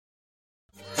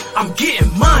I'm getting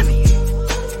money.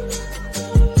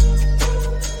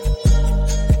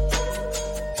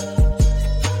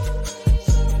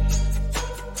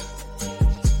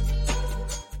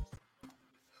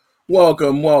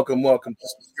 Welcome to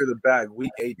Secure the Bag, Week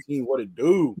 18. What it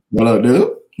do? What up,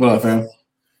 dude? What up, fam?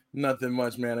 Nothing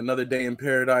much, man. Another day in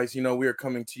paradise. You know, we are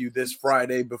coming to you this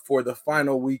Friday before the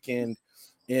final weekend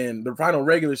in the final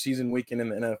regular season weekend in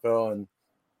the NFL. And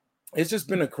it's just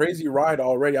been a crazy ride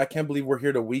already. I can't believe we're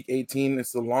here to Week 18.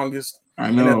 It's the longest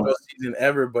NFL season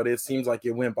ever, but it seems like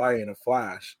it went by in a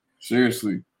flash.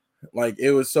 Seriously. Like,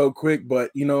 it was so quick,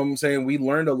 but you know what I'm saying? We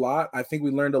learned a lot. I think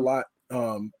we learned a lot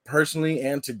personally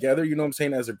and together, you know what I'm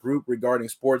saying, as a group regarding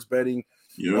sports betting.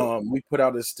 Yep. We put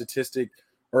out a statistic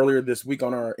earlier this week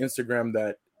on our Instagram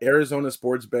that Arizona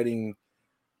sports betting,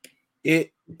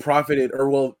 it gathered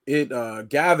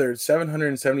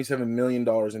 $777 million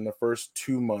in the first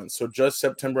 2 months. So just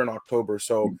September and October.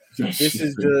 So this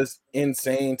is just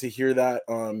insane to hear that.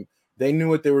 They knew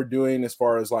what they were doing as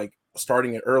far as like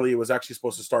starting it early. It was actually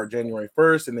supposed to start January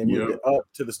 1st, and they moved it up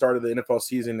to the start of the NFL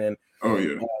season. And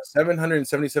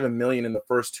 $777 million in the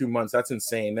first 2 months. That's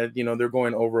insane. That, you know, they're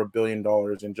going over $1 billion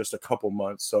in just a couple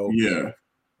months. So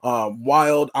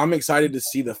wild. I'm excited to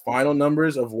see the final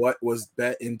numbers of what was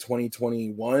bet in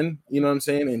 2021. You know what I'm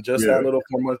saying? In just that little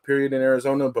 4-month period in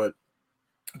Arizona, but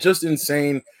just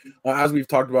insane. As we've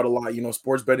talked about a lot, you know,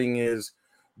 sports betting is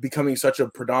becoming such a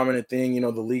predominant thing. You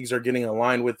know, the leagues are getting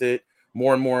aligned with it.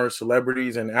 More and more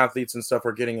celebrities and athletes and stuff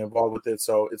are getting involved with it.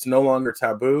 So it's no longer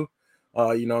taboo.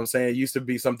 You know what I'm saying? It used to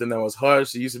be something that was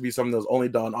hushed. It used to be something that was only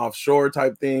done offshore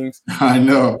type things. I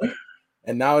know.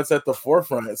 And now it's at the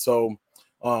forefront. So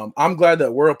I'm glad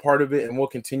that we're a part of it, and we'll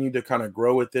continue to kind of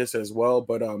grow with this as well.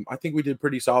 But I think we did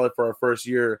pretty solid for our first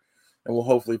year, and we'll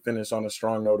hopefully finish on a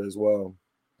strong note as well.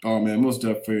 Oh, man, most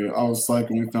definitely. I was psyched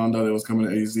when we found out it was coming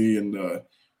to AZ, and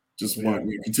just want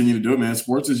to continue to do it, man.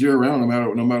 Sports is year round,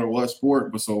 no matter what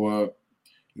sport. But so, you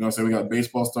know, we got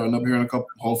baseball starting up here in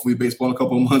hopefully baseball in a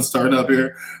couple of months starting up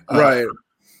here. Right. You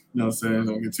know what I'm saying?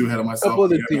 Don't get too ahead of myself. A couple of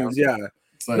the teams,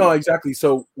 no, exactly.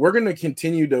 So we're going to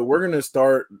continue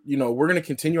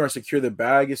our Secure the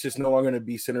Bag. It's just no longer going to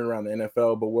be centered around the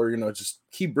NFL, but we're, you know, just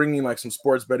keep bringing like some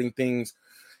sports betting things.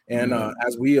 And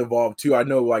as we evolve too, I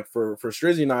know like for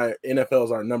Strizzy and I, NFL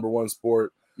is our number one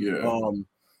sport. Yeah.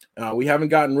 We haven't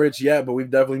gotten rich yet, but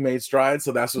we've definitely made strides.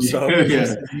 So that's what's up.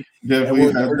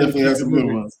 Definitely have some good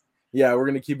ones. Yeah, we're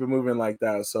going to keep it moving like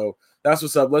that. So that's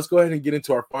what's up. Let's go ahead and get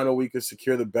into our final week of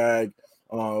Secure the Bag.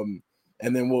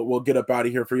 And then we'll get up out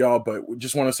of here for y'all. But we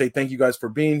just want to say thank you guys for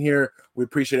being here. We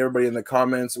appreciate everybody in the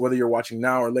comments, whether you're watching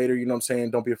now or later. You know what I'm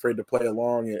saying? Don't be afraid to play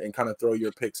along and kind of throw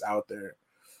your picks out there.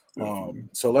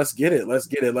 So let's get it.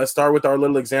 Let's start with our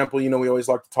little example. You know, we always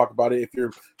like to talk about it. If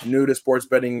you're new to sports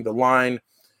betting, the line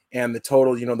and the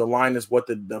total, you know, the line is what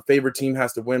the favorite team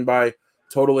has to win by.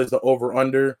 Total is the over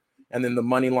under. And then the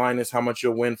money line is how much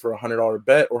you'll win for $100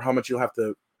 bet, or how much you'll have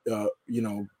to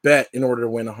bet in order to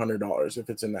win $100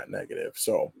 if it's in that negative.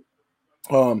 So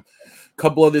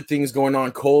couple other things going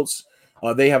on. Colts,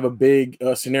 they have a big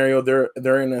scenario.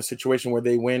 They're in a situation where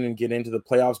they win and get into the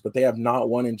playoffs, but they have not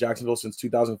won in Jacksonville since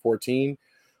 2014.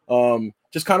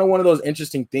 Just kind of one of those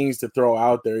interesting things to throw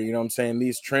out there. You know what I'm saying?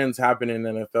 These trends happen in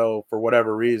NFL for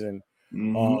whatever reason.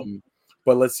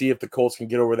 But let's see if the Colts can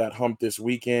get over that hump this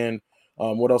weekend.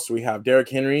 What else do we have? Derrick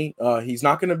Henry. He's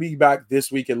not going to be back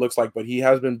this week, it looks like, but he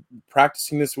has been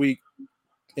practicing this week,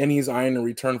 and he's eyeing a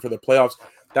return for the playoffs.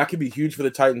 That could be huge for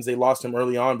the Titans. They lost him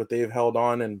early on, but they have held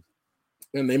on, and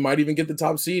they might even get the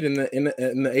top seed in the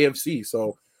AFC.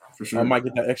 So for sure, I might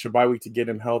get that extra bye week to get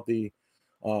him healthy.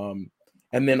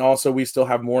 And then also we still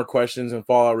have more questions and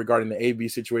fallout regarding the AB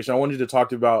situation. I wanted to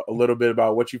talk about a little bit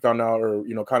about what you found out, or,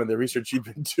 you know, kind of the research you've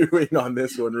been doing on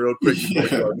this one real quick.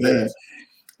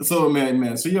 So,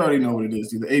 man, so you already know what it is,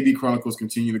 dude. The AB Chronicles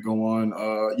continue to go on.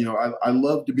 You know, I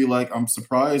love to be like, I'm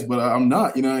surprised, but I'm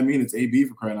not. You know what I mean? It's AB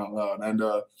for crying out loud. And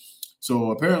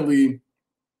so apparently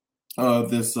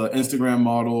this Instagram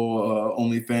model,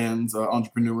 OnlyFans,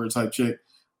 entrepreneur type chick,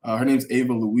 her name's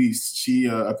Ava Louise. She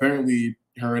apparently,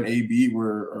 her and AB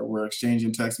were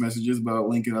exchanging text messages about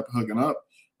linking up, hooking up.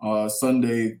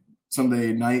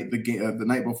 Sunday night, the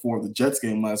night before the Jets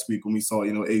game last week, when we saw,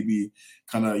 you know, AB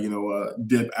kind of,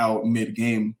 dip out mid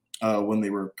game when they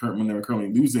were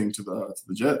currently losing to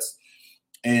the Jets,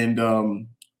 and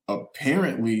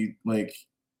apparently, like,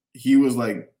 he was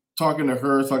like talking to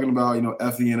her, talking about, you know,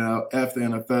 F the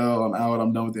NFL, I'm out,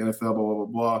 I'm done with the NFL, blah blah blah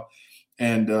blah,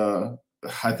 and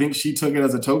I think she took it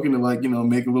as a token to, like, you know,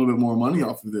 make a little bit more money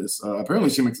off of this. Apparently,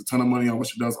 she makes a ton of money on what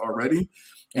she does already,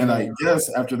 and I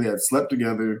guess after they had slept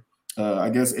together. I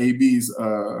guess AB's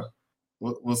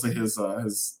we'll say his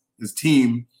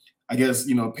team, I guess,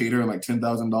 paid her like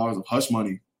 $10,000 of hush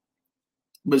money.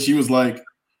 But she was like,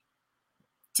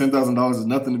 $10,000 is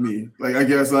nothing to me. Like, I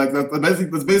guess like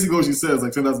that's basically what she says.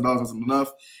 Like $10,000 wasn't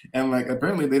enough, and like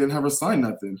apparently they didn't have her sign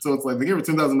nothing. So it's like they gave her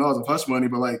 $10,000 of hush money,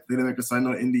 but like they didn't make her sign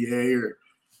no NDA or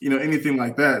anything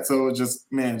like that. So it just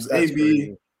AB,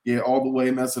 crazy. Yeah, all the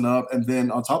way messing up. And then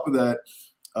on top of that,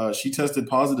 she tested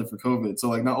positive for COVID. So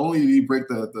like not only did he break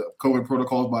the COVID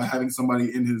protocols by having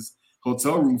somebody in his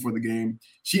hotel room for the game,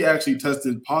 she actually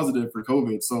tested positive for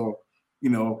COVID. So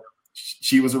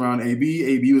she was around AB.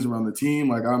 AB was around the team.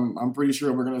 Like I'm pretty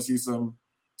sure we're gonna see some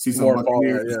more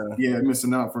Buccaneers,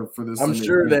 missing out for this. I'm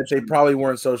sure that they probably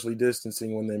weren't socially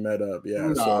distancing when they met up.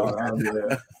 Yeah,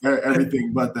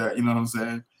 everything but that. You know what I'm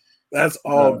saying? That's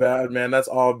all bad, man. That's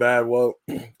all bad. Well,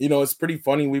 it's pretty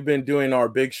funny. We've been doing our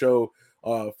big show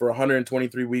for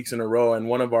 123 weeks in a row, and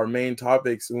one of our main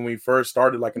topics when we first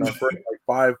started, like in our first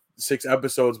 5-6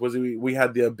 episodes, was we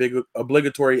had the big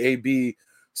obligatory AB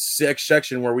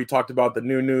section where we talked about the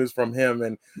new news from him,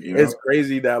 and it's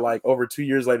crazy that like over 2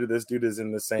 years later this dude is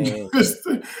in the same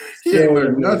he ain't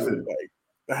learned nothing. Like,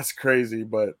 that's crazy,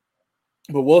 but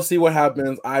we'll see what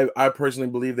happens. I personally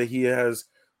believe that he has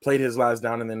played his last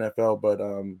down in the NFL, but I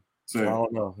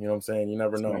don't know, you know what I'm saying, you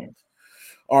never know.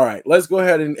 All right, let's go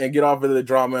ahead and get off of the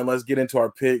drama and let's get into our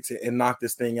picks and knock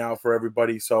this thing out for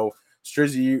everybody. So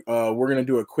Strizzy, we're gonna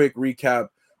do a quick recap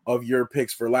of your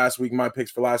picks for last week, my picks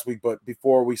for last week. But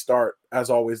before we start, as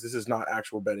always, this is not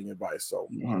actual betting advice, so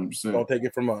 100%. Don't take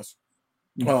it from us.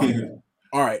 All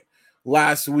right.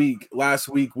 Last week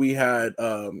we had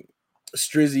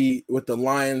Strizzy with the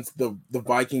Lions, the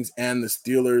Vikings, and the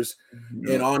Steelers.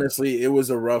 And honestly, it was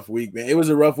a rough week, man. It was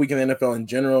a rough week in the NFL in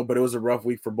general, but it was a rough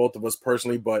week for both of us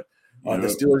personally. But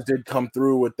the Steelers did come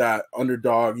through with that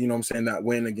underdog, that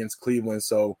win against Cleveland.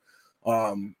 So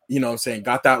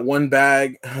got that one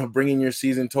bag, bringing your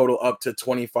season total up to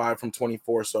 25 from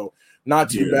 24. So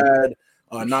not too bad,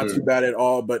 too bad at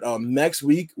all. But next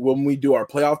week when we do our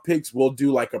playoff picks, we'll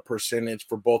do like a percentage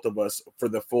for both of us for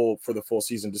the full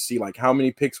season to see like how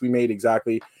many picks we made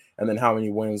exactly, and then how many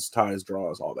wins, ties,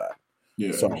 draws, all that.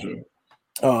 Yeah.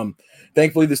 So,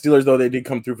 thankfully the Steelers though they did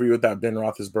come through for you with that Ben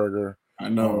Roethlisberger. I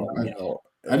know.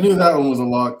 I knew that one was a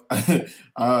lock.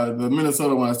 The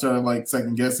Minnesota one, I started like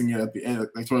second guessing it at the end,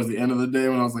 like towards the end of the day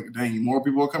when I was like, dang, more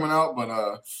people are coming out. But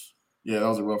that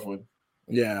was a rough one.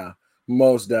 Yeah,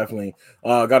 most definitely.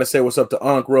 Got to say what's up to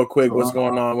Unc real quick. What's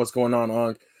going on? What's going on,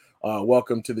 Unc?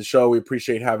 Welcome to the show. We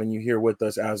appreciate having you here with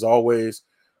us as always.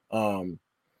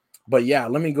 But yeah,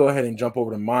 let me go ahead and jump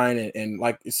over to mine. And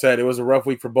like you said, it was a rough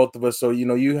week for both of us. So,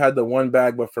 you had the one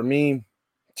bag, but for me,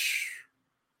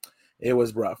 it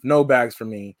was rough. No bags for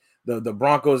me. The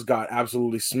Broncos got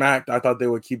absolutely smacked. I thought they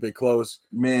would keep it close.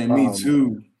 Man, me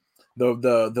too.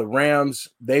 The Rams,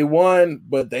 they won,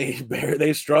 but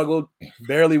they struggled.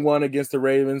 Barely won against the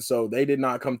Ravens, so they did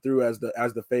not come through as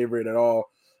the favorite at all.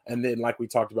 And then, like we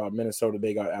talked about, Minnesota,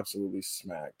 they got absolutely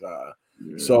smacked.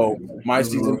 So my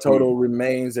season total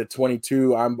remains at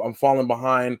 22. I'm falling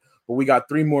behind, but we got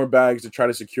 3 more bags to try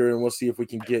to secure, and we'll see if we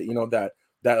can get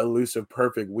that elusive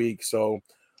perfect week. So.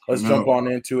 Let's jump on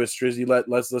into it, Strizzy.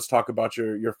 Let's talk about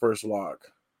your first lock.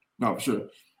 No, for sure.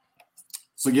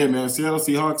 So yeah, man, Seattle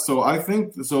Seahawks. So I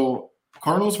think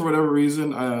Cardinals, for whatever reason,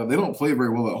 they don't play very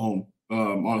well at home.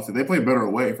 Honestly, they play better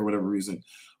away for whatever reason.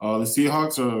 The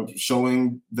Seahawks are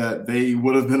showing that they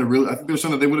would have been I think they're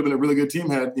showing that they would have been a really good team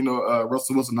had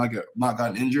Russell Wilson not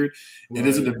gotten injured. Right. It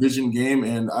is a division game,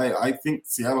 and I think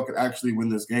Seattle could actually win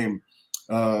this game.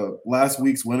 Last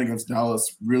week's win against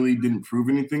Dallas really didn't prove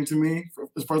anything to me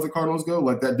as far as the Cardinals go.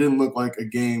 Like that didn't look like a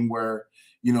game where,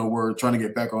 we're trying to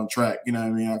get back on track. You know what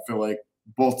I mean? I feel like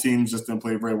both teams just didn't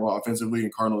play very well offensively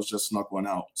and Cardinals just snuck one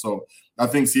out. So I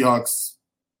think Seahawks,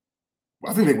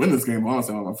 they win this game,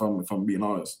 honestly, if I'm being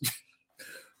honest.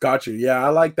 Got you. Yeah, I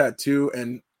like that too.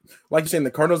 And like you're saying,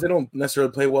 the Cardinals, they don't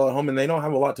necessarily play well at home and they don't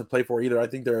have a lot to play for either. I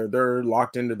think they're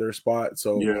locked into their spot.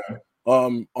 So yeah.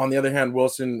 On the other hand,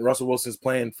 Russell Wilson's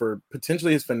playing for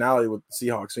potentially his finale with the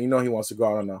Seahawks, so he wants to go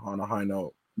out on a high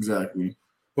note. Exactly.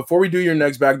 Before we do your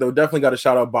next bag, though, definitely got to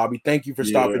shout out Bobby. Thank you for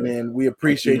stopping in. We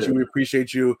appreciate you. We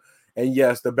appreciate you. And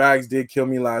yes, the bags did kill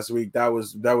me last week. That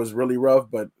was really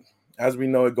rough, but as we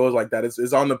know, it goes like that.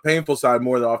 It's on the painful side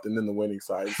more often than the winning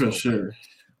side. For sure.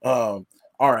 All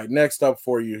right, next up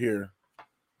for you here.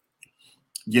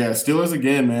 Yeah, Steelers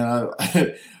again, man.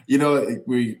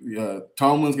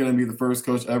 Tomlin's going to be the first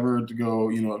coach ever to go,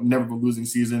 never a losing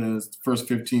season in his first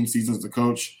 15 seasons as a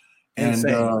coach. And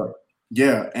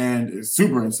and it's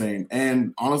super insane.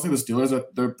 And honestly, the Steelers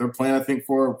they're playing, I think,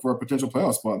 for a potential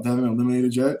playoff spot. They haven't been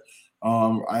eliminated yet.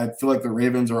 I feel like the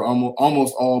Ravens are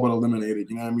almost all but eliminated.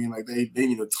 You know what I mean? Like they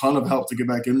need a ton of help to get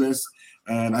back in this.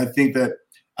 And I think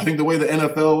the way the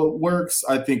NFL works,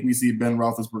 I think we see Ben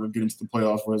Roethlisberger get into the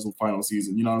playoffs for his final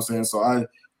season. You know what I'm saying? So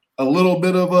a little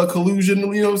bit of a collusion,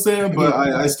 you know what I'm saying? But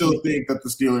I still think that the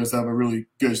Steelers have a really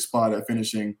good spot at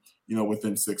finishing,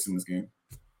 within 6 in this game.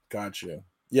 Gotcha.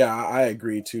 Yeah, I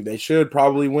agree too. They should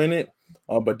probably win it,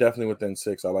 but definitely within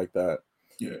 6. I like that.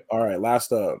 Yeah. All right,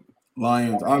 last up.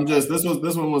 Lions. This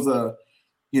one was a,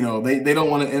 they don't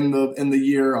want to end the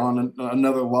year on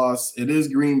another loss. It is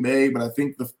Green Bay, but I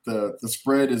think the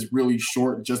spread is really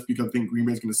short just because I think Green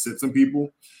Bay is going to sit some people.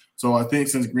 So I think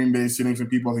since Green Bay is sitting some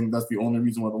people, I think that's the only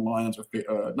reason why the Lions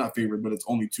are not favored, but it's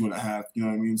only 2.5. You know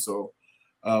what I mean? So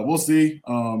we'll see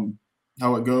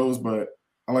how it goes, but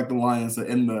I like the Lions to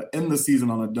end the season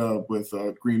on a dub with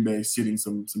Green Bay sitting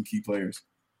some key players.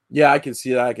 Yeah, I can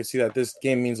see that. This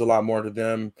game means a lot more to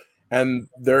them. And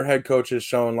their head coach has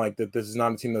shown like that this is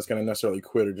not a team that's going to necessarily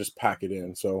quit or just pack it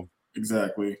in. So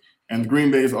exactly. And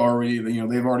Green Bay is already,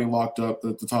 they've already locked up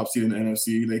the top seed in the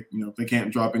NFC. They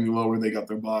can't drop any lower. They got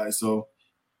their bye. So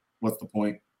what's the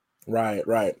point? Right.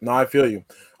 No, I feel you.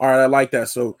 All right, I like that.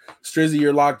 So Strizzy,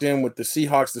 you're locked in with the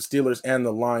Seahawks, the Steelers, and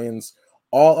the Lions.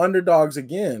 All underdogs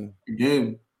again.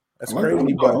 That's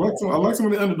crazy. I like some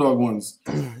of the underdog ones.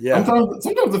 Yeah.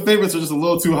 Sometimes the favorites are just a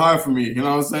little too high for me. You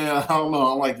know what I'm saying? I don't know.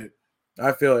 I like it.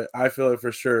 I feel it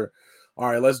for sure. All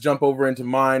right, let's jump over into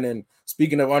mine. And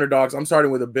speaking of underdogs, I'm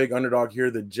starting with a big underdog here,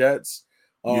 the Jets.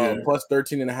 Plus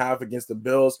 13.5 against the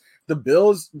Bills. The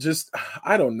Bills just,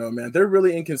 I don't know, man. They're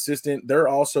really inconsistent. They're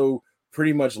also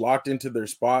pretty much locked into their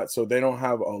spot, so they don't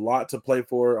have a lot to play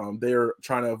for. They're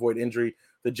trying to avoid injury.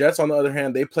 The Jets, on the other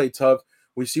hand, they play tough.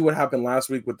 We see what happened last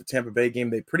week with the Tampa Bay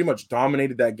game. They pretty much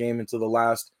dominated that game until the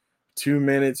last 2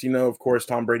 minutes. Of course,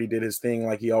 Tom Brady did his thing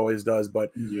like he always does,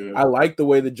 but I like the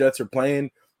way the Jets are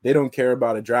playing. They don't care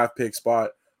about a draft pick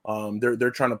spot.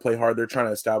 They're trying to play hard. They're trying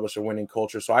to establish a winning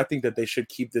culture. So I think that they should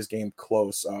keep this game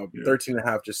close.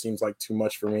 13.5 just seems like too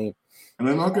much for me. And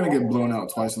they're not going to get blown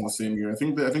out twice in the same year. I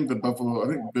think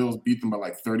the Bills beat them by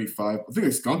like 35. I think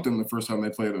they skunked them the first time they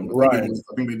played them. I think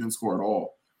they didn't score at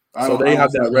all. So they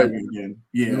have that ready again.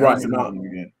 Yeah, right.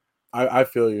 I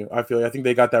feel you. I think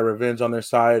they got that revenge on their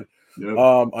side.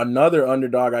 Yep. Another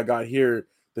underdog I got here,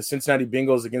 the Cincinnati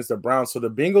Bengals against the Browns. So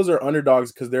the Bengals are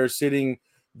underdogs because they're sitting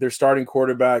their starting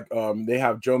quarterback. They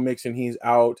have Joe Mixon. He's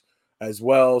out as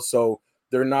well. So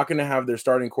they're not going to have their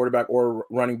starting quarterback or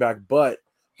running back. But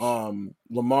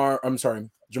Jamar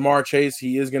Chase,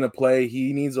 he is going to play.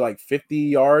 He needs like 50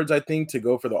 yards, I think, to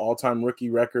go for the all-time rookie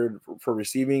record for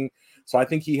receiving. So I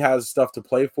think he has stuff to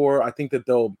play for. I think that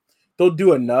they'll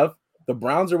do enough. The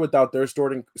Browns are without their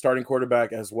starting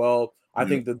quarterback as well. I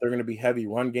think that they're going to be heavy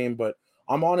run game, but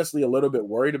I'm honestly a little bit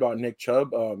worried about Nick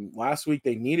Chubb. Last week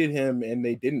they needed him and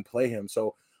they didn't play him.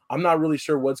 So I'm not really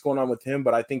sure what's going on with him,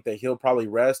 but I think that he'll probably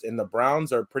rest. And the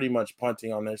Browns are pretty much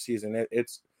punting on their season.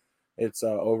 It's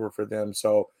over for them.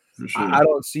 So sure. I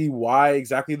don't see why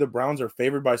exactly the Browns are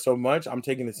favored by so much. I'm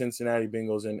taking the Cincinnati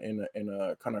Bengals in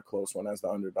a kind of close one as the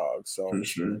underdog. So for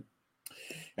sure.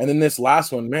 And then this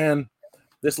last one, man,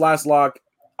 this last lock,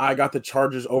 I got the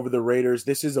Chargers over the Raiders.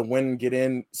 This is a win get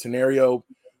in scenario.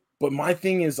 But my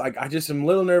thing is, like, I just am a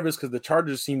little nervous because the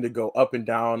Chargers seem to go up and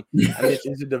down. And this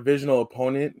is a divisional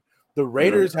opponent. The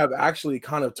Raiders have actually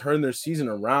kind of turned their season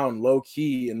around low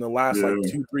key in the last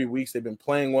 2-3 weeks. They've been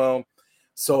playing well.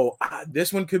 So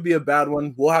this one could be a bad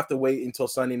one. We'll have to wait until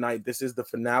Sunday night. This is the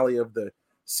finale of the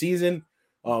season.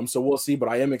 So we'll see. But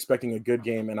I am expecting a good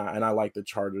game, and I like the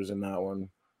Chargers in that one.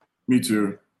 Me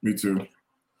too.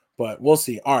 But we'll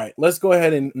see. All right, let's go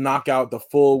ahead and knock out the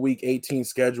full Week 18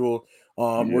 schedule.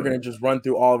 We're going to just run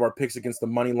through all of our picks against the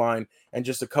money line. And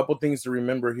just a couple things to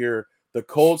remember here. The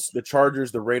Colts, the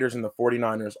Chargers, the Raiders, and the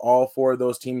 49ers, all four of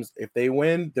those teams, if they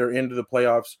win, they're into the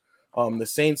playoffs. The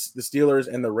Saints, the Steelers,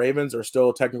 and the Ravens are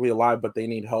still technically alive, but they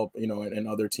need help, and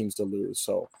other teams to lose.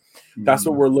 So that's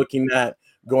what we're looking at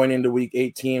going into Week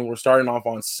 18. We're starting off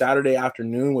on Saturday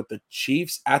afternoon with the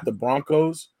Chiefs at the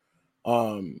Broncos.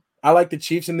 I like the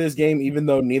Chiefs in this game, even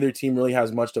though neither team really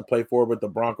has much to play for, but the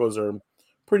Broncos are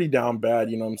pretty down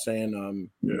bad, you know what I'm saying?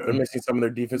 They're missing some of their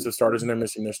defensive starters, and they're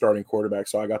missing their starting quarterback,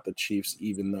 so I got the Chiefs,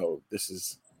 even though this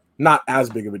is not as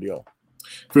big of a deal.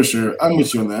 For sure. I'm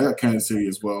with you on that. I got Kansas City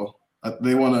as well.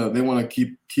 They want to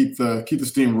keep the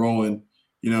steam rolling,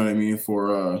 you know what I mean,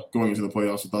 for going into the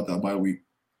playoffs without that bye week.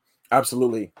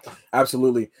 Absolutely.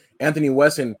 Anthony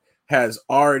Wesson has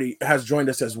joined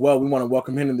us as well. We want to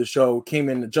welcome him to the show. Came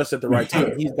in just at the right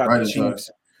time. He's got the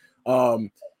Chiefs.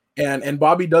 And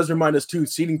Bobby does remind us too,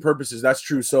 seeding purposes. That's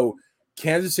true. So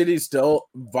Kansas City is still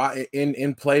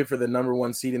in play for the number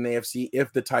 1 seed in the AFC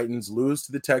if the Titans lose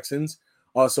to the Texans.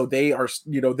 So they are,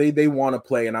 they want to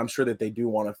play, and I'm sure that they do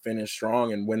want to finish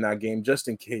strong and win that game just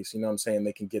in case, what I'm saying,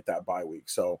 they can get that bye week.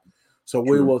 So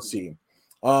we will see.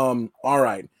 All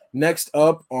right. Next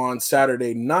up on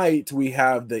Saturday night, we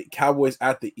have the Cowboys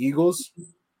at the Eagles.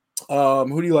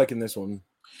 Who do you like in this one?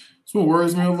 This one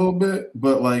worries me a little bit,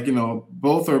 but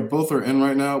both are in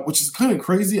right now, which is kind of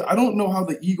crazy. I don't know how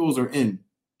the Eagles are in,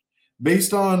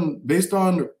 based on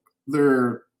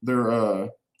their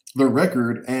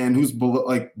record and who's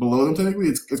below them technically.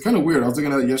 It's kind of weird. I was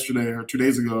looking at it yesterday or 2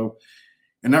 days ago,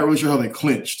 and not really sure how they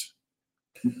clinched.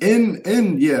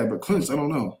 But clinched, I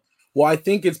don't know. Well, I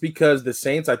think it's because the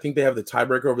Saints, I think they have the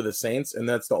tiebreaker over the Saints, and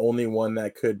that's the only one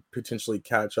that could potentially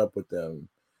catch up with them.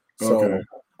 So okay.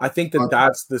 I think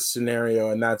that's the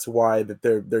scenario, and that's why that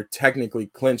they're technically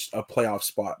clinched a playoff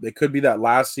spot. They could be that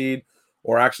last seed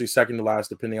or actually second to last,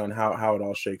 depending on how it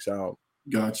all shakes out.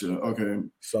 Gotcha. Okay.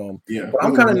 So yeah, but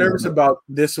I'm kind of nervous about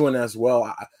this one as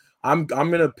well. I'm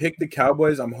gonna pick the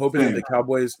Cowboys. I'm hoping that the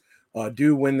Cowboys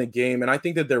do win the game, and I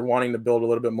think that they're wanting to build a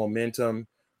little bit momentum.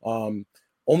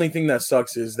 Only thing that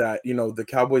sucks is that the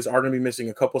Cowboys are going to be missing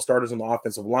a couple starters on the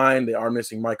offensive line. They are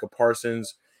missing Micah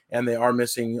Parsons, and they are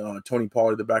missing Tony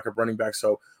Pollard, the backup running back.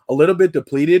 So a little bit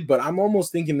depleted, but I'm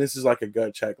almost thinking this is like a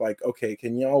gut check. Like, okay,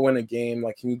 can y'all win a game?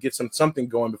 Like, can you get something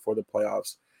going before the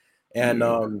playoffs? And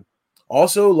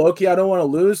also, low-key, I don't want to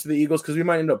lose to the Eagles because we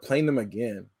might end up playing them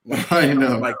again. I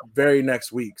know. Like very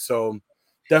next week. So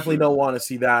definitely don't want to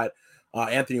see that.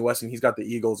 Anthony Weston, he's got the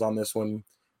Eagles on this one.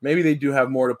 Maybe they do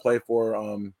have more to play for,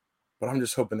 but I'm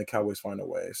just hoping the Cowboys find a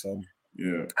way. So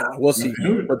yeah, we'll see.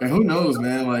 And who knows,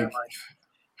 man? Like,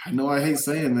 I know I hate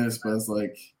saying this, but it's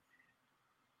like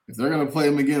if they're gonna play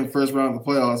them again first round of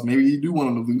the playoffs, maybe you do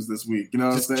want them to lose this week. You know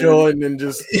what I'm saying? Join and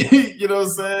just you know what I'm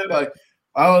saying? Like,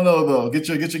 I don't know though. Get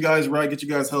your guys right, get you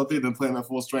guys healthy, then play them at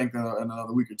full strength in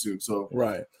another week or two. So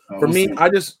right. For me,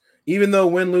 see. Even though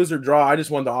win, lose, or draw, I just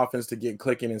want the offense to get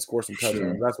clicking and score some touchdowns.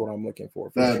 Sure. That's what I'm looking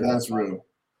for sure. That's real.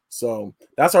 So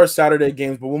that's our Saturday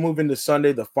games, but we'll move into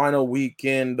Sunday, the final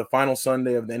weekend, the final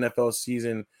Sunday of the NFL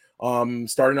season.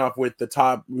 Starting off with the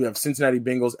top, we have Cincinnati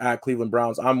Bengals at Cleveland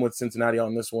Browns. I'm with Cincinnati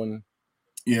on this one.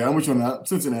 Yeah, I'm with you on that.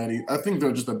 Cincinnati, I think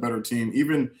they're just a better team.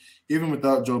 Even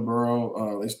without Joe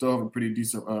Burrow, they still have a pretty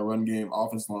decent run game,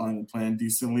 offense line, and playing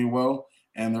decently well.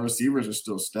 And the receivers are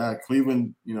still stacked.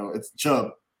 Cleveland, it's Chubb.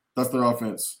 That's their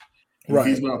offense. And right.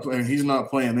 If he's not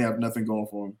playing, they have nothing going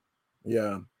for him.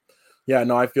 Yeah. Yeah,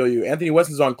 no, I feel you. Anthony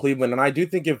Weston's on Cleveland, and I do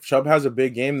think if Chubb has a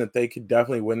big game that they could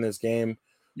definitely win this game.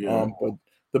 Yeah. But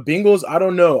the Bengals, I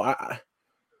don't know.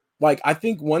 I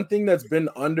think one thing that's been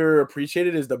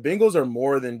underappreciated is the Bengals are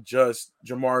more than just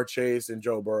Jamar Chase and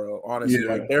Joe Burrow, honestly.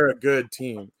 Yeah. Like, they're a good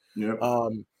team. Yeah.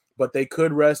 But they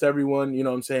could rest everyone, you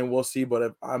know what I'm saying? We'll see,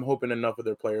 but I'm hoping enough of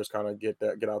their players kind of get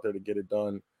out there to get it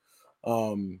done.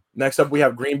 Next up, we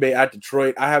have Green Bay at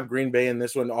Detroit. I have Green Bay in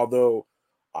this one, although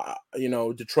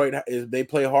Detroit they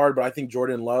play hard, but I think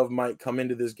Jordan Love might come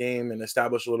into this game and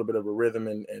establish a little bit of a rhythm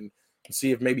and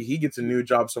see if maybe he gets a new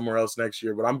job somewhere else next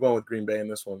year. But I'm going with Green Bay in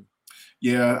this one.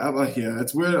 Yeah,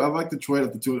 it's weird. I like Detroit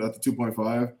at the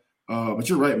 2.5. But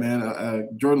you're right, man.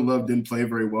 Jordan Love didn't play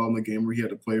very well in the game where he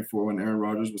had to play for when Aaron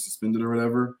Rodgers was suspended or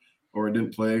whatever, or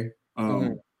didn't play.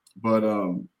 But I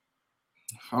don't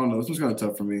know. This one's kind of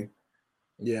tough for me.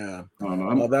 Yeah, I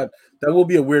don't know. That will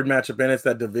be a weird matchup, and it's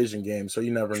that division game, so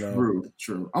you never know.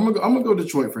 True. I'm gonna go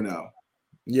Detroit for now.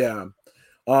 Yeah,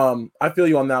 I feel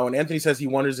you on that one. Anthony says he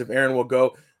wonders if Aaron will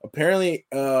go. Apparently,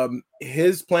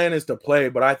 his plan is to play,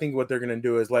 but I think what they're gonna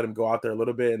do is let him go out there a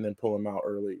little bit and then pull him out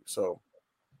early. So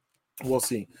we'll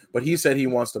see. But he said he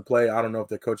wants to play. I don't know if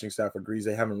the coaching staff agrees.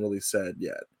 They haven't really said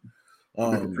yet.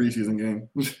 Like a preseason game.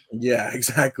 Yeah,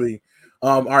 exactly.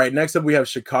 All right. Next up, we have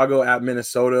Chicago at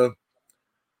Minnesota.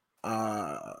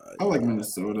 I like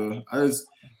Minnesota. I just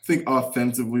think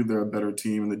offensively they're a better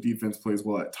team, and the defense plays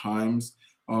well at times.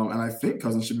 And I think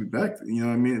Cousins should be back. You know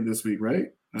what I mean? This week, right?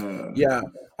 Yeah,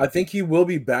 I think he will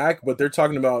be back, but they're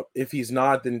talking about if he's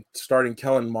not, then starting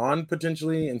Kellen Mond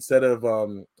potentially instead of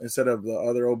the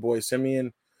other old boy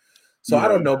Simeon. So yeah. I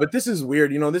don't know, but this is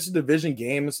weird. This is a division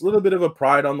game. It's a little bit of a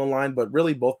pride on the line, but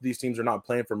really both of these teams are not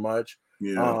playing for much.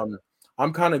 Yeah.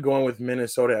 I'm kind of going with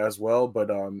Minnesota as well, but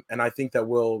and I think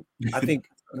we'll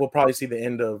probably see the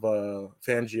end of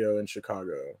Fangio in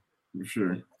Chicago. For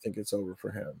sure. I think it's over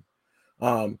for him.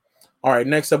 All right,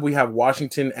 next up we have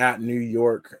Washington at New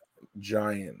York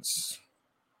Giants.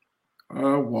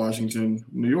 Washington.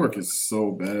 New York is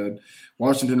so bad.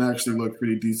 Washington actually looked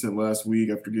pretty decent last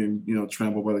week after getting,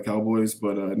 trampled by the Cowboys,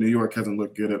 but New York hasn't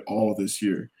looked good at all this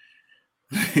year.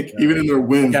 Even in their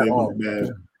wins, Like they look bad.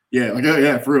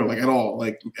 Yeah, for real, like at all.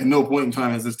 Like at no point in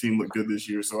time has this team looked good this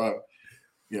year. So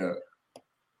yeah.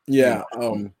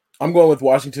 I'm going with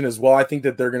Washington as well. I think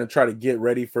that they're going to try to get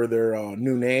ready for their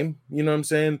new name. You know what I'm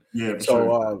saying? Yeah, for So,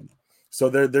 sure. So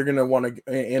they're going to want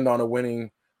to end on a winning.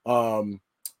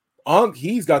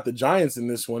 He's got the Giants in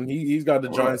this one. He's got the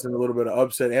Giants in a little bit of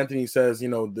upset. Anthony says,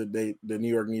 the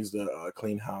New York needs to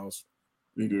clean house.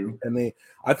 They do, and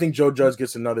I think Joe Judge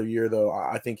gets another year though.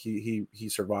 I think he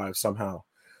survives somehow.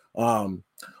 All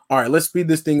right, let's speed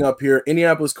this thing up here.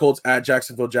 Indianapolis Colts at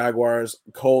Jacksonville Jaguars.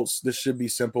 Colts, this should be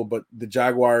simple, but the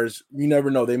Jaguars, you never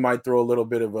know. They might throw a little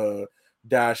bit of a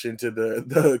dash into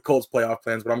the Colts playoff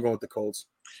plans, but I'm going with the Colts.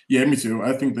 Yeah, me too.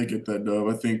 I think they get that dub.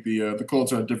 I think the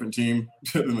Colts are a different team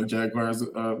than the Jaguars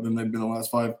than they've been the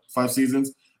last five seasons.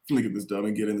 I think they get this dub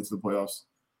and get into the playoffs.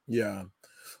 Yeah.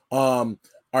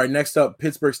 All right, next up,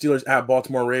 Pittsburgh Steelers at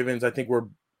Baltimore Ravens. I think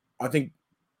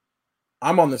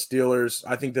I'm on the Steelers.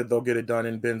 I think that they'll get it done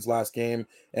in Ben's last game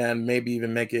and maybe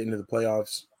even make it into the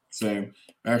playoffs. Same.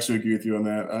 I actually agree with you on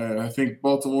that. I think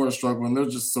Baltimore is struggling. They're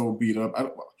just so beat up.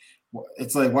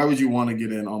 It's like, why would you want to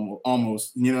get in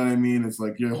almost? You know what I mean? It's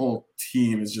like your whole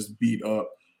team is just beat up.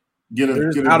 Get a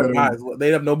better guys. They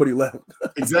have nobody left.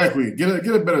 Exactly. Get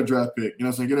a better draft pick. You know what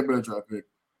I'm saying? Get a better draft pick.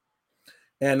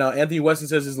 And Anthony Weston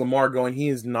says, is Lamar going? He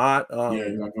is not.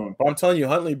 He's not going. But I'm telling you,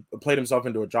 Huntley played himself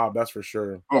into a job. That's for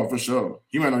sure. Oh, for sure.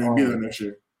 He might not even be there next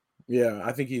year. Yeah,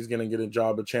 I think he's going to get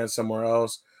a chance somewhere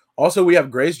else. Also, we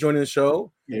have Grace joining the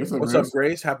show. Yeah, what's up,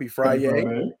 Grace? Happy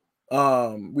Friday.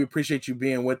 We appreciate you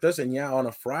being with us. And yeah, on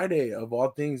a Friday of all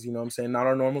things, you know what I'm saying? Not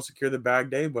our normal Secure the Bag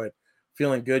day, but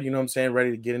feeling good, you know what I'm saying? Ready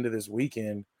to get into this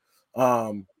weekend.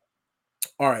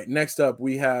 All right, next up,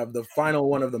 we have the final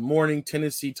one of the morning,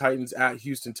 Tennessee Titans at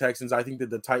Houston Texans. I think that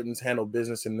the Titans handle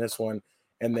business in this one,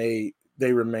 and they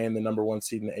remain the number one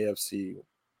seed in the AFC.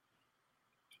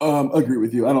 Agree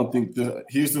with you. I don't think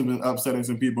Houston's been upsetting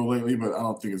some people lately, but I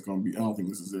don't think it's going to be. I don't think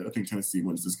this is it. I think Tennessee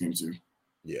wins this game too.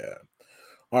 Yeah.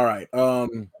 All right.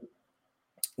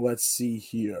 Let's see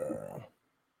here.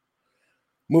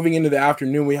 Moving into the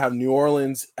afternoon, we have New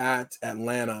Orleans at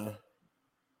Atlanta.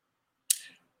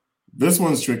 This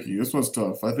one's tricky. This one's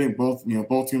tough. I think both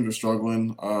teams are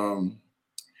struggling.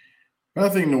 But I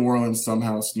think New Orleans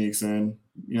somehow sneaks in.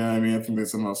 You know what I mean? I think they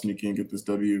somehow sneak in, get this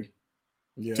W.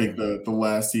 Yeah. Take the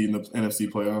last seed in the NFC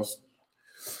playoffs.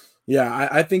 Yeah,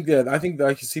 I think that I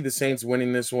can see the Saints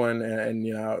winning this one,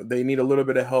 and they need a little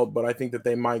bit of help, but I think that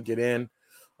they might get in.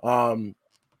 I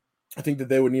think that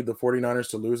they would need the 49ers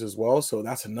to lose as well, so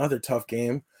that's another tough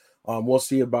game. We'll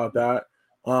see about that.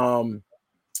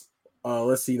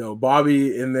 Let's see though.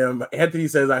 Bobby and them. Anthony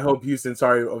says, "I hope Houston."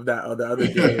 Sorry of that. Of the other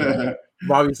game.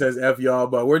 Bobby says, "F y'all,"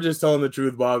 but we're just telling the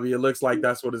truth, Bobby. It looks like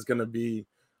that's what it's gonna be.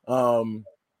 But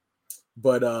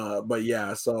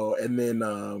yeah. So and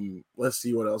then let's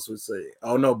see what else we say.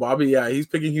 Oh no, Bobby. Yeah, he's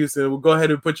picking Houston. We'll go ahead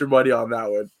and put your money on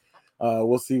that one.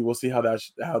 We'll see how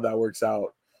that works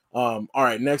out. All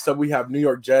right. Next up, we have New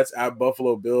York Jets at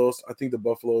Buffalo Bills. I think the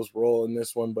Buffaloes roll in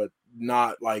this one, but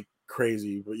not like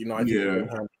crazy, but I think they're going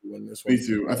to win this one. Me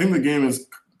too. I think the game is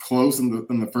close in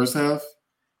the first half.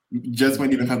 Jets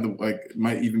might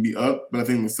even be up, but I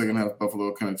think in the second half,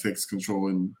 Buffalo kind of takes control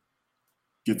and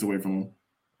gets away from them.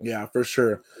 Yeah, for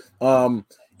sure.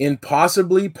 And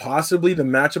possibly the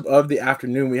matchup of the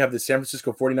afternoon, we have the San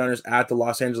Francisco 49ers at the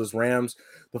Los Angeles Rams.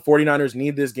 The 49ers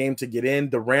need this game to get in.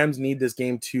 The Rams need this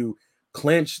game to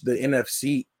clinch the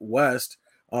NFC West,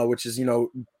 which is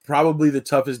probably the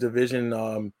toughest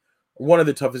division. One of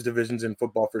the toughest divisions in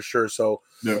football for sure. So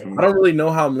definitely. I don't really know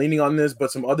how I'm leaning on this,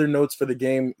 but some other notes for the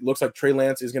game. Looks like Trey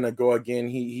Lance is going to go again.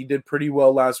 He did pretty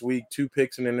well last week, 2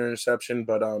 picks and an interception.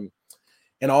 But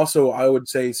and also I would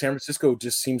say San Francisco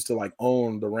just seems to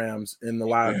own the Rams in the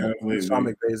last. Sean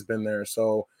McVay has been there,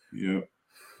 so yeah.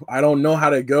 I don't know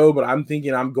how to go, but I'm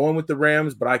thinking I'm going with the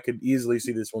Rams, but I could easily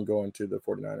see this one going to the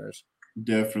 49ers.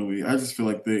 Definitely, I just feel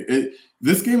like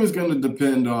this game is going to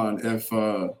depend on if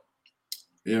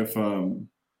I'm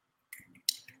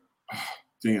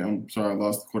sorry, I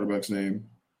lost the quarterback's name.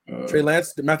 Trey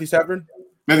Lance, Matthew Stafford?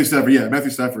 Matthew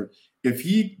Stafford. If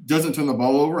he doesn't turn the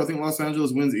ball over, I think Los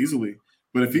Angeles wins easily.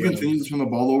 But if he continues to turn the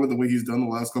ball over the way he's done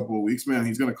the last couple of weeks, man,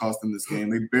 he's going to cost them this game.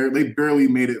 They barely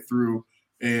made it through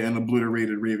an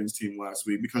obliterated Ravens team last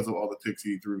week because of all the picks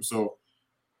he threw. So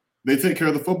they take care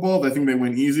of the football. I think they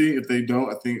win easy. If they don't,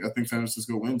 I think San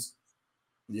Francisco wins.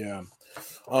 Yeah.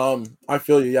 I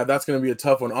feel you. Yeah, that's going to be a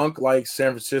tough one. Unc likes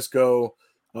San Francisco.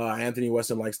 Anthony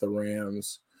Weston likes the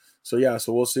Rams. So, yeah,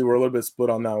 we'll see. We're a little bit split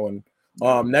on that one.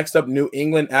 Next up, New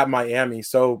England at Miami.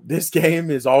 So this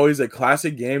game is always a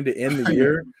classic game to end the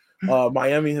year.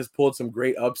 Miami has pulled some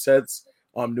great upsets.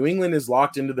 New England is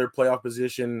locked into their playoff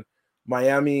position.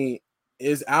 Miami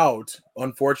is out,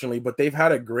 unfortunately, but they've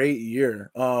had a great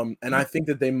year. And I think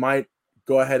that they might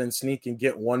go ahead and sneak and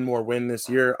get one more win this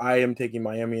year. I am taking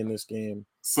Miami in this game.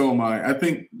 So am I. I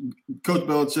think Coach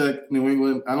Belichick, New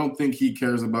England, I don't think he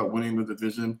cares about winning the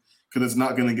division because it's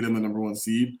not going to get him the number 1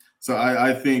 seed. So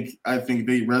I think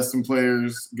they rest some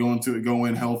players, go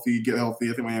in healthy, get healthy.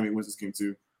 I think Miami wins this game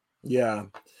too. Yeah.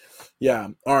 Yeah.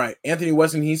 All right. Anthony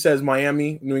Weston, he says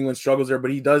Miami, New England struggles there,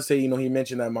 but he does say, he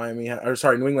mentioned that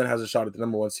New England has a shot at the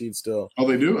number 1 seed still. Oh,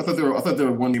 they do? I thought they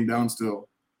were 1 game down still,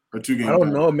 or 2 games. I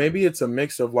don't know. Maybe it's a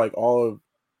mix of like all of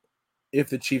if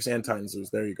the Chiefs and Titans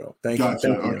lose. There you go. Thank you.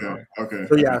 Okay.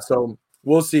 So yeah, so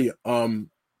we'll see.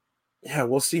 Yeah,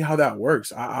 we'll see how that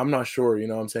works. I'm not sure. You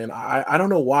know what I'm saying? I don't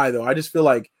know why though. I just feel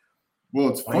like. Well,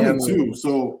 it's funny too.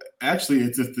 So actually,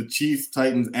 it's if the Chiefs,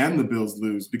 Titans, and the Bills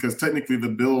lose, because technically the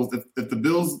Bills, if the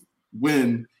Bills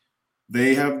win,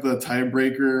 they have the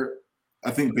tiebreaker.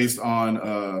 I think based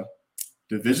on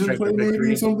division play, maybe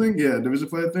or something. Yeah, division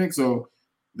play. I think so.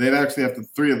 They'd actually have to.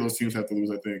 3 of those teams have to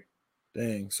lose. I think.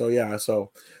 Dang. So yeah.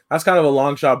 So that's kind of a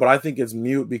long shot, but I think it's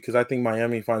mute because I think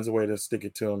Miami finds a way to stick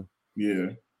it to them.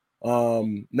 Yeah.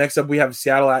 Next up, we have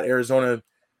Seattle at Arizona.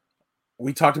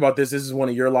 We talked about this. This is one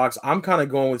of your locks. I'm kind of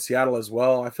going with Seattle as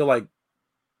well. I feel like,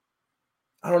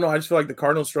 I don't know. I just feel like the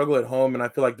Cardinals struggle at home, and I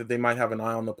feel like that they might have an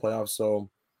eye on the playoffs.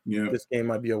 So yeah, this game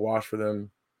might be a wash for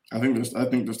them. I think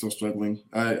they're still struggling.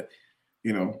 I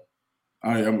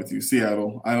am with you,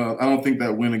 Seattle. I don't think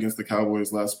that win against the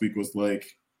Cowboys last week was like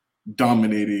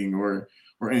dominating or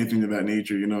anything of that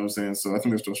nature. You know what I'm saying? So I think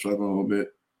they're still struggling a little bit.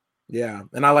 Yeah,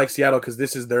 and I like Seattle because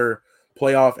this is their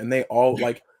playoff, and they all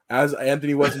like, as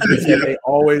Anthony Weston said, they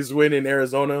always win in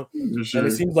Arizona. Sure. And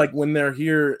it seems like when they're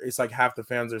here, it's like half the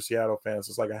fans are Seattle fans.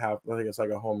 It's like I think it's like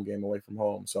a home game away from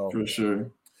home. So for sure.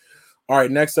 All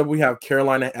right, next up we have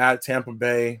Carolina at Tampa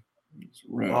Bay.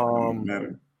 Right. I'm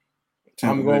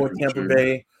going with Tampa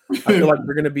Bay. I feel like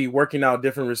we're going to be working out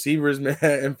different receivers, man,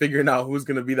 and figuring out who's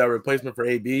going to be that replacement for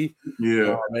AB.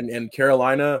 Yeah. And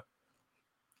Carolina,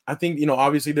 I think,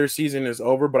 obviously their season is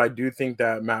over, but I do think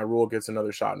that Matt Rule gets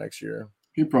another shot next year.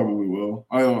 He probably will.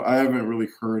 I haven't really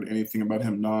heard anything about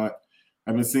him not.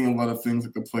 I've been seeing a lot of things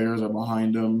like the players are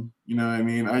behind him. You know what I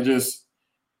mean?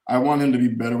 I want him to be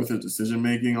better with his decision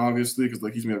making, obviously, because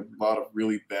like he's made a lot of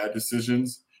really bad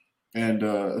decisions. And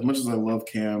as much as I love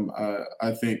Cam,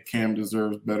 I think Cam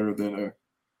deserves better than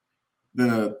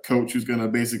a coach who's going to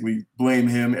basically blame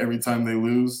him every time they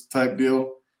lose type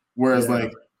deal. Whereas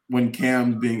like when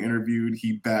Cam's being interviewed,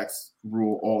 he backs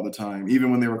Rule all the time.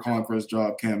 Even when they were calling for his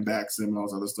job, Cam backs him and all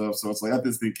this other stuff. So it's like I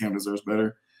just think Cam deserves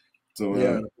better. So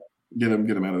get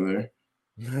him out of there.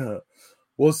 Yeah.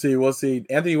 We'll see.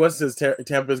 Anthony West says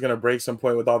Tampa is going to break some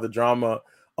point with all the drama.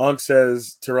 Unk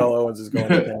says Terrell Owens is going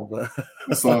to Tampa.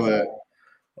 I saw that.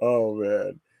 Oh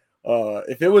man.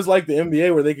 If it was like the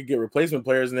NBA where they could get replacement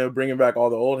players and they were bringing back all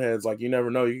the old heads, like you never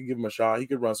know, you could give him a shot. He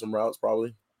could run some routes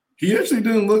probably. He actually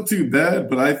didn't look too bad,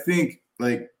 but I think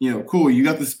cool. You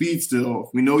got the speed still.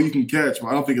 We know you can catch, but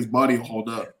I don't think his body will hold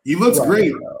up. He looks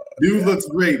great. Dude looks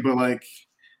great, but like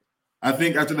I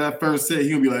think after that first set,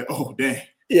 he'll be like, oh dang.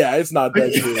 Yeah, it's not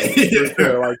that good.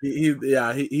 Sure. Like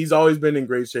he's always been in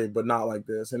great shape, but not like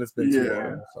this, and it's been too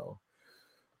long. So,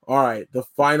 all right, the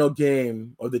final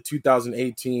game of the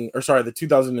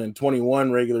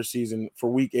 2021 regular season for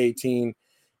Week 18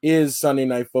 is Sunday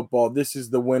Night Football. This is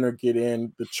the winner get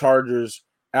in. The Chargers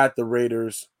at the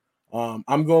Raiders.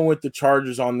 I'm going with the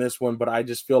Chargers on this one, but I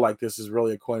just feel like this is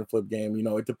really a coin flip game.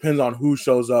 It depends on who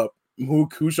shows up.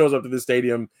 Who shows up to the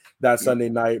stadium that Sunday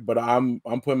night, but I'm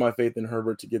putting my faith in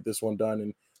Herbert to get this one done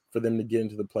and for them to get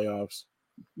into the playoffs.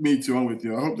 Me too. I'm with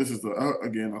you. I hope this is I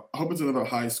hope it's another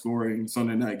high scoring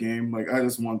Sunday night game. Like I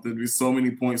just want there to be so many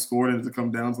points scored and to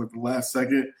come down to like the last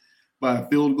second by a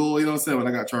field goal. You know what I'm saying? But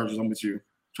I got Chargers. I'm with you.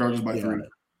 Chargers by 3.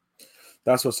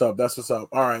 That's what's up.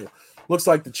 All right. Looks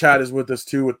like the chat is with us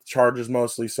too, with the Chargers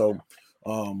mostly. So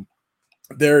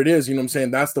there it is. You know what I'm saying?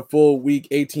 That's the full Week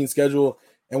 18 schedule.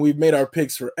 And we've made our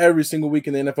picks for every single week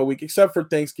in the NFL week, except for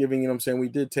Thanksgiving. You know what I'm saying? We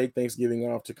did take Thanksgiving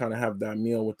off to kind of have that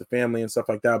meal with the family and stuff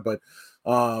like that. But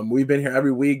we've been here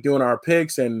every week doing our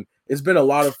picks, and it's been a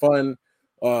lot of fun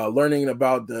learning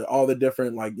about all the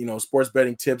different, sports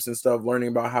betting tips and stuff, learning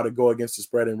about how to go against the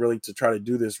spread and really to try to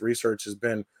do this research has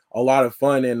been a lot of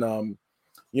fun. And,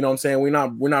 you know what I'm saying?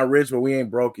 We're not rich, but we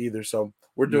ain't broke either. So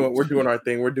we're doing our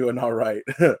thing. We're doing all right.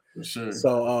 For sure.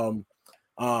 So,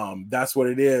 that's what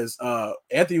it is.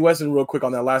 Anthony Weston, real quick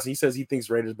on that last, he says he thinks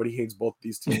Raiders, but he hates both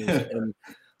these teams. And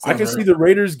I can see the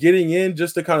Raiders getting in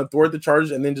just to kind of thwart the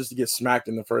Chargers and then just to get smacked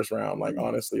in the first round. Like,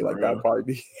 honestly, like that'd probably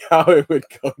be how it would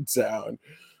go down.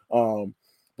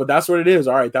 But that's what it is.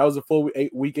 All right, that was a full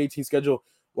week 18 schedule.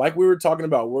 Like we were talking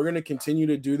about, we're going to continue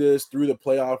to do this through the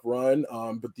playoff run.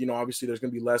 But, obviously there's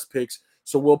going to be less picks.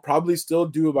 So we'll probably still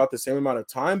do about the same amount of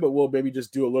time, but we'll maybe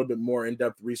just do a little bit more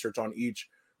in-depth research on each,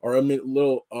 or a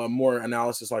little more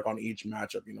analysis like on each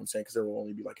matchup, you know what I'm saying? Because there will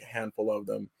only be like a handful of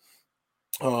them.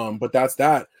 But that's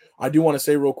that. I do want to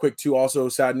say real quick too, also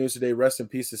sad news today, rest in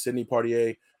peace to Sidney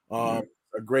Poitier, a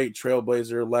great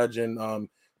trailblazer, legend,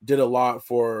 did a lot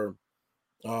for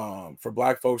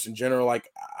Black folks in general. Like,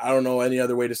 I don't know any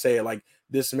other way to say it. Like,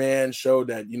 this man showed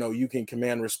that, you can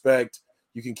command respect,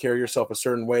 you can carry yourself a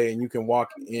certain way, and you can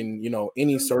walk in,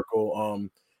 any circle,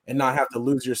 and not have to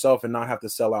lose yourself and not have to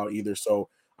sell out either. So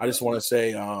I just want to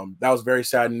say, that was very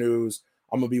sad news.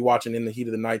 I'm going to be watching In the Heat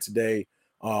of the Night today.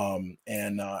 And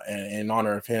in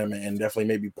honor of him, and definitely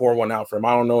maybe pour one out for him.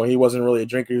 I don't know. He wasn't really a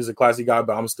drinker. He was a classy guy,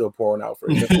 but I'm still pouring out for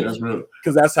him.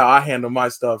 Because that's how I handle my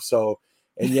stuff. So,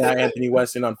 and yeah, Anthony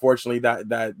Weston, unfortunately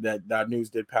that news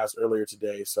did pass earlier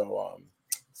today. So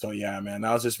yeah, man,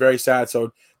 that was just very sad.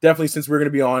 So definitely, since we're going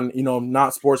to be on,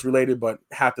 not sports related, but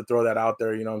have to throw that out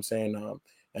there, you know what I'm saying?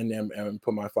 And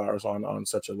put my flowers on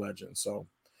such a legend. So,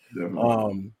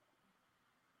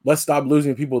 let's stop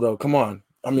losing people though. Come on.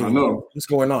 I mean, what's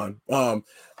going on?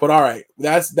 But all right,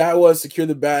 that was Secure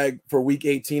the Bag for week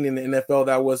 18 in the NFL.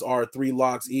 That was our 3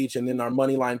 locks each, and then our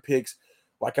money line picks.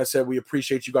 Like I said, we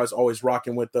appreciate you guys always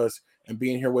rocking with us and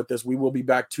being here with us. We will be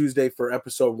back Tuesday for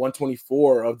episode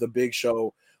 124 of the big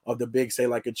show, of the big Say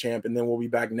Like a Champ, and then we'll be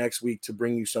back next week to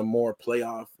bring you some more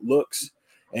playoff looks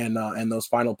and those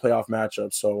final playoff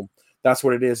matchups. So that's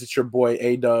what it is. It's your boy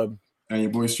A-Dub and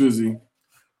your boy Strizzy.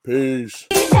 Peace.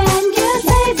 And you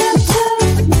say them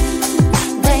too.